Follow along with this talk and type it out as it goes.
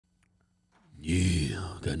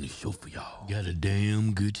got a new show for y'all. Got a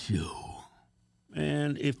damn good show.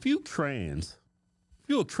 Man, if you're a trans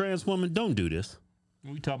woman, don't do this.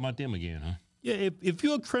 We talking about them again, huh? Yeah, if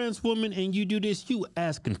you're a trans woman and you do this, you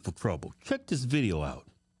asking for trouble. Check this video out.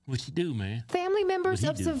 What you do, man? Family members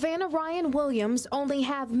of Savannah Ryan Williams only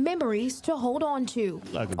have memories to hold on to.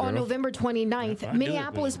 On November 29th,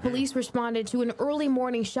 Minneapolis police responded to an early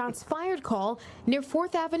morning shots fired call near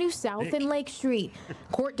 4th Avenue South and Lake Street.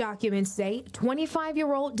 Court documents say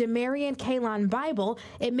 25-year-old Demarion Kaylon Bible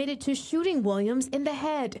admitted to shooting Williams in the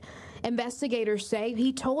head. Investigators say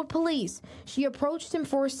he told police she approached him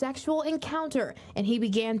for a sexual encounter and he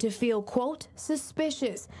began to feel, quote,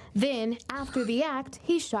 suspicious. Then, after the act,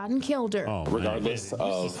 he shot and killed her. Regardless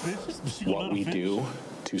of what we do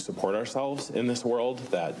to support ourselves in this world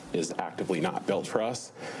that is actively not built for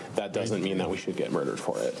us, that doesn't mean that we should get murdered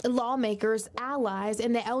for it. Lawmakers, allies,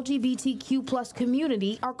 and the LGBTQ plus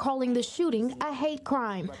community are calling the shooting a hate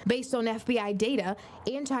crime. Based on FBI data,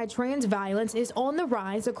 anti-trans violence is on the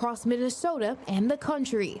rise across Minnesota and the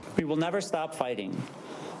country. We will never stop fighting.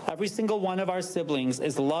 Every single one of our siblings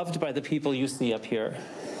is loved by the people you see up here.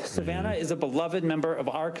 Savannah is a beloved member of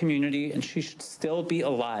our community, and she should still be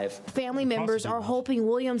alive. Family members are hoping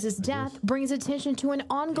Williams' death brings attention to an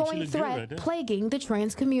ongoing threat plaguing the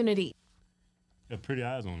trans community. Got pretty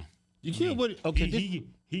eyes on him. Did you hear what? Okay,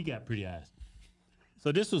 he got pretty eyes.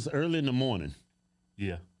 So this was early in the morning.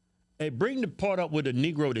 Yeah. Hey, bring the part up with the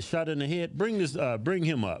Negro that shot in the head. Bring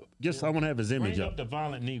him up. I want to have his image Bring up the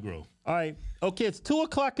violent Negro. All right. Okay, it's 2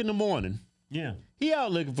 o'clock in the morning. Yeah. He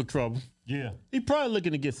out looking for trouble. Yeah. He probably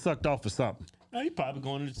looking to get sucked off or something. No, he probably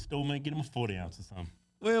going to the store, man, get him a 40 ounce or something.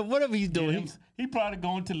 Well, whatever he's doing. He probably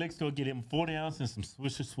going to the liquor store, get him 40 ounce and some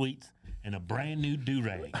Swisher Sweets and a brand new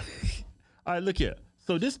do-rag. All right, look here.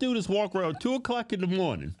 So this dude is walking around 2 o'clock in the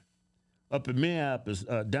morning up in Minneapolis,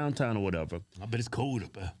 downtown or whatever. I bet it's cold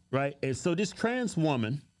up there. Right? And so this trans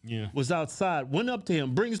woman was outside, went up to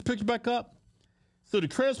him, bring his picture back up. So the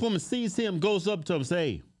trans woman sees him, goes up to him, say,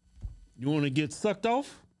 hey, you want to get sucked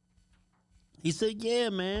off? He said, yeah,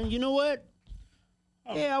 man. You know what?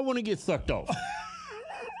 Yeah, I want to get sucked off.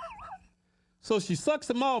 So she sucks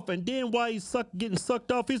him off, and then while he's getting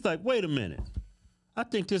sucked off, he's like, wait a minute. I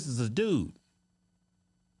think this is a dude.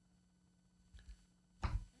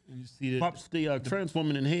 You see that? Pops the trans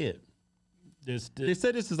woman in the head. They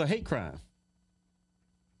said this is a hate crime.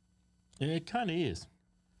 It kind of is.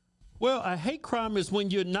 Well, a hate crime is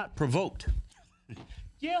when you're not provoked.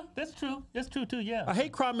 Yeah, that's true. That's true, too, yeah. A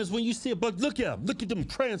hate crime is when you see a bug. Look at them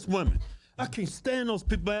trans women. I can't stand those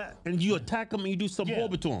people, and you attack them and you do something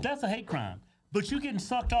horrible to them. That's a hate crime. But you getting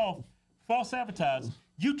sucked off, false advertising.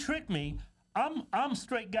 You tricked me. I'm a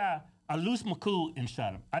straight guy. I lose my cool and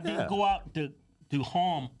shot him. I didn't go out to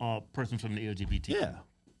harm a person from the LGBT. Yeah.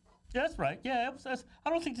 That's right. Yeah, I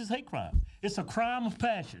don't think this is hate crime. It's a crime of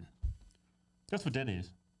passion. That's what that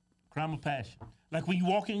is. Crime of passion. Like when you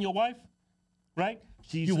walk in your wife, right?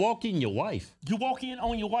 You walk in your wife? You walk in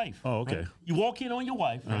on your wife. Oh, okay. Right? You walk in on your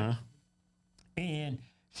wife, right? And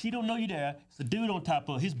she don't know you there. It's a dude on top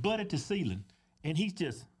of his butt at the ceiling, and he's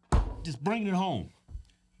just bringing it home.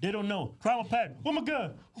 They don't know. Crime of passion. Oh my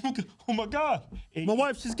God! Oh my God! And my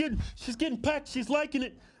wife, she's getting packed. She's liking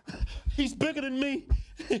it. He's bigger than me,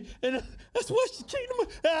 and that's why she's cheating me.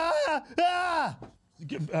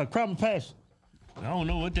 Crime of passion. I don't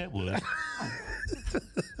know what that was.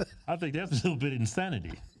 I think that's a little bit of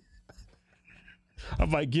insanity. I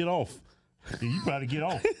might get off. Yeah, you probably get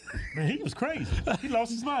off. Man, he was crazy. He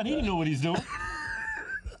lost his mind. He didn't know what he's doing.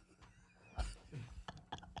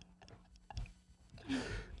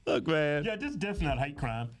 Look, man. Yeah, this is definitely not a hate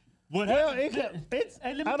crime. I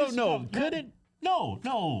don't know. Could it?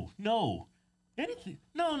 No. Anything?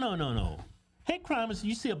 No. Hate crime is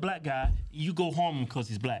you see a black guy, you go harm him because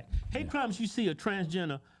he's black. Hate crime is you see a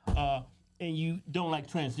transgender and you don't like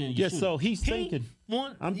transgender. Yeah, so he's thinking.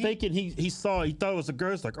 I'm thinking he thought it was a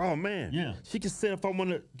girl. It's like, oh man, yeah. She can say if I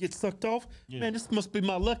want to get sucked off, man, this must be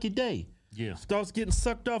my lucky day. Yeah. Starts getting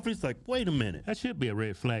sucked off. He's like, wait a minute. That should be a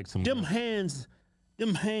red flag somewhere.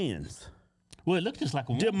 Them hands. Well, it looks just like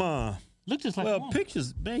a woman. Look just like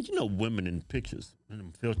pictures, man. You know women in pictures and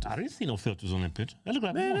them filters. I didn't see no filters on that picture. That look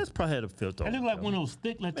like man, that's probably had a filter. That look like one of those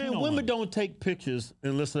thick Latino. Man, women don't take pictures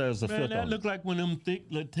unless there's a filter. Man, that look like one of them thick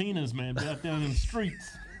Latinas, man, out down in the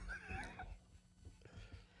streets.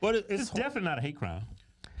 But it's definitely not a hate crime.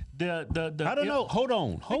 I don't know. Hold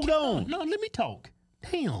on. No, let me talk.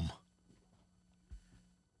 Damn.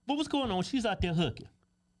 What was going on? She's out there hooking,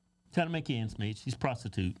 trying to make ends meet. She's a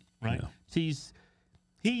prostitute, right? Yeah.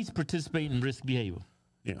 He's participating in risky behavior.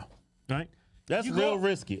 Yeah. Right? That's real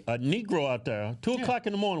risky. A Negro out there, 2 o'clock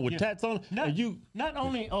in the morning with tats on, not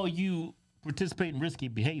only are you participating in risky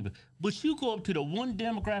behavior, but you go up to the one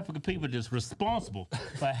demographic of people that's responsible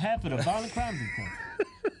for half of the violent crimes in the country.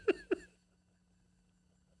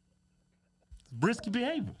 Risky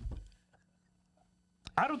behavior.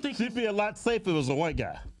 I don't think she'd be a lot safer if it was a white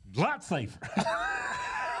guy. A lot safer.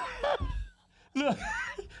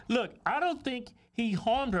 Look, I don't think he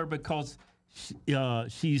harmed her because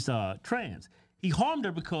she's trans. He harmed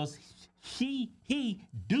her because he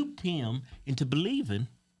duped him into believing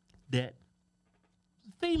that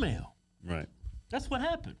female. Right. That's what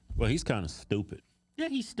happened. Well, he's kind of stupid. Yeah,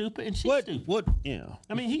 he's stupid and she's stupid. What? Yeah.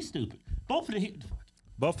 I mean, he's stupid. Both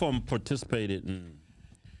of them participated in.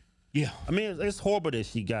 Yeah. I mean, it's horrible that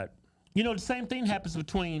she got. You know, the same thing happens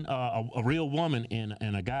between a real woman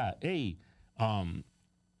and a guy. Hey,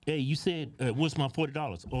 you said, what's my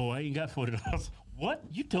 $40? Oh, I ain't got $40. What?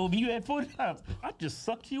 You told me you had $40. I just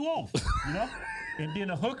sucked you off, you know? And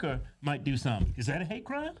then a hooker might do something. Is that a hate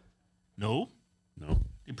crime? No.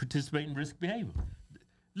 They participate in risk behavior.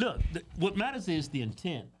 Look, what matters is the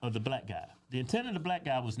intent of the black guy. The intent of the black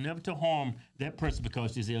guy was never to harm that person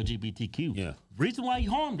because she's LGBTQ. Yeah. Reason why he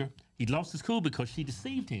harmed her, he lost his cool because she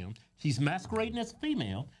deceived him. She's masquerading as a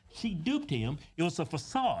female. She duped him. It was a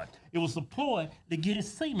facade. It was a ploy to get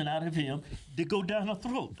his semen out of him to go down her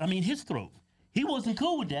throat. I mean, his throat. He wasn't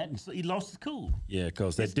cool with that, and so he lost his cool. Yeah,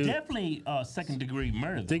 because that dude. It's definitely second-degree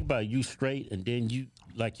murder. Think about it, you straight, and then you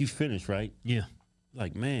finish, right? Yeah.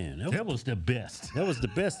 Like, man. That was the best. That was the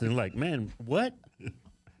best. And like, man, what?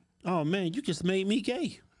 Oh, man, you just made me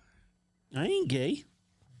gay. I ain't gay.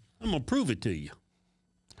 I'm going to prove it to you.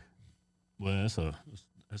 Well, that's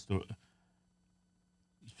the...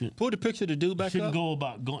 Pull the picture of the dude back up. Shouldn't go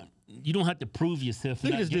about going... You don't have to prove yourself.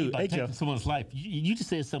 Look at this dude. By taking someone's life. You just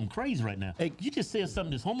said something crazy right now. Hey, you just said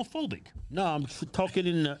something that's homophobic. No, I'm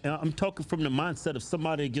talking from the mindset of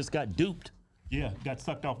somebody that just got duped. Yeah, got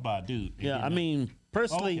sucked off by a dude. Yeah, I mean,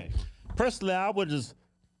 personally, I would just,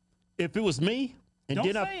 if it was me, and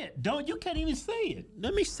don't say it. Don't. You can't even say it.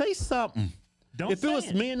 Let me say something. Don't. If it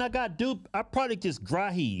was me and I got duped, I'd probably just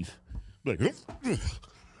dry heave. Like,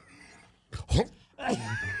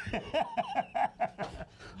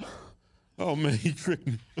 oh man, he tricked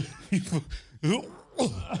me.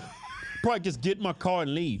 Probably just get in my car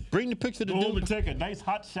and leave. Bring the picture of the dude. Go and take a nice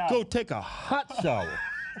hot shower. Go take a hot shower.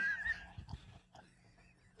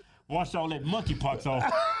 Wash all that monkeypox off.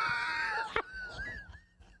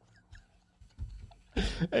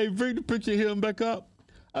 Hey, bring the picture of him back up.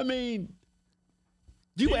 I mean,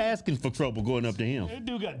 you asking for trouble going up to him. That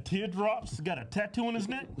dude got teardrops, got a tattoo on his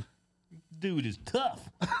neck. Dude is tough.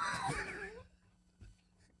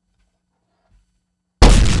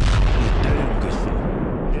 Damn good show.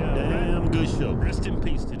 Yeah, damn good show. Rest in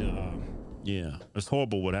peace to the... Yeah, it's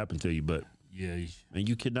horrible what happened to you, but... Yeah. And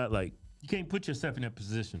you cannot, like... You can't put yourself in that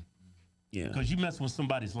position. Yeah. Because you mess with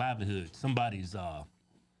somebody's livelihood. Somebody's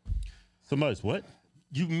what?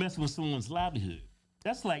 You mess with someone's livelihood.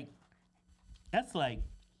 That's like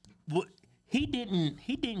what he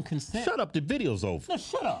didn't consent. Shut up, the video's over. No,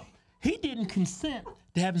 shut up. He didn't consent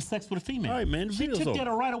to having sex with a female. All right, man, the she video's took over.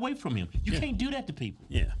 that right away from him. You can't do that to people.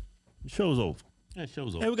 Yeah. The show's over. Yeah,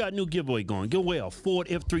 show's over. Hey, we got a new giveaway going. Give away a Ford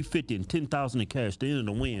F-350 and $10,000 in cash to enter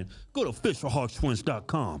the win. Go to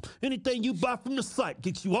officialhodgetwins.com. Anything you buy from the site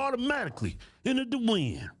gets you automatically into the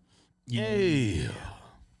win. Yeah.